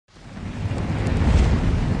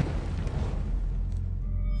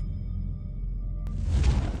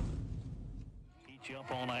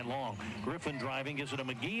all night long. Griffin driving, gives it to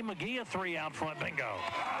McGee. McGee a three out front, bingo.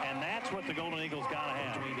 And that's what the Golden Eagles got to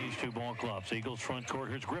have between these two ball clubs. Eagles front court,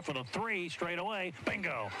 here's Griffin a three straight away,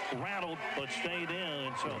 bingo. Rattled, but stayed in.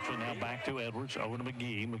 And so now back to Edwards, over to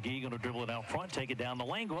McGee. McGee going to dribble it out front, take it down the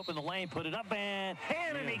lane, go up in the lane, put it up, and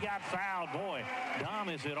he got fouled. Boy, Dom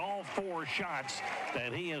is at all four shots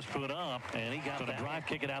that he has put up, and he got the drive,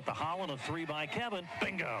 kick it out to Holland, a three by Kevin,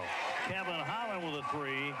 bingo. Kevin Holland with a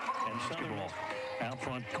three, and Southern out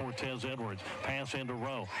front, Cortez Edwards. Pass into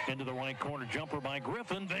Rowe. Into the right corner. Jumper by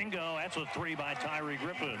Griffin. Bingo. That's a three by Tyree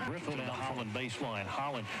Griffin. Griffin and Holland baseline.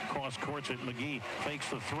 Holland cross courts at McGee. Fakes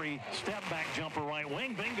the three. Step back jumper right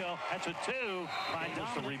wing. Bingo. That's a two by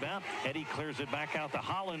just the rebound. Eddie clears it back out to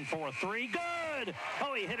Holland for a three. Good.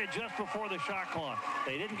 Oh, he hit it just before the shot clock.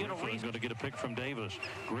 They didn't get a reason. Going to get a pick from Davis.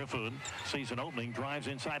 Griffin sees an opening. Drives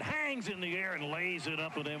inside. Hangs in the air and lays it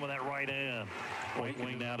up and in with that right hand. Right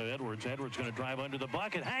wing now to Edwards. Edwards going to drive under the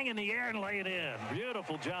bucket, hang in the air and lay it in.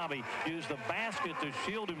 Beautiful job. He used the basket to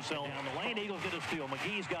shield himself. Down the lane, Eagles get a steal.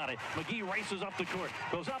 McGee's got it. McGee races up the court,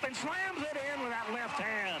 goes up and slams it in with that left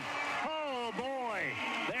hand. Oh, boy.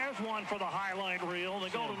 There's one for the highlight reel. The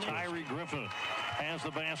Golden Tyree Griffin has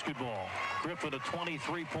the basketball. Griffin a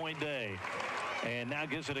 23-point day. And now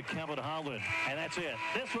gives it to Kevin Holland. And that's it.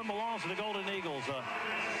 This one belongs to the Golden Eagles.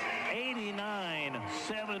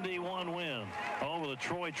 89-71 win over the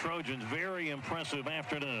Troy Trojans. Very impressive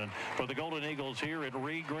afternoon for the Golden Eagles here at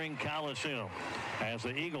Reed Green Coliseum. As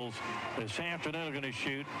the Eagles this afternoon are going to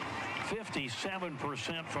shoot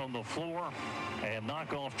 57% from the floor and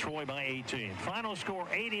knock off Troy by 18. Final score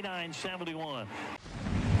 89-71.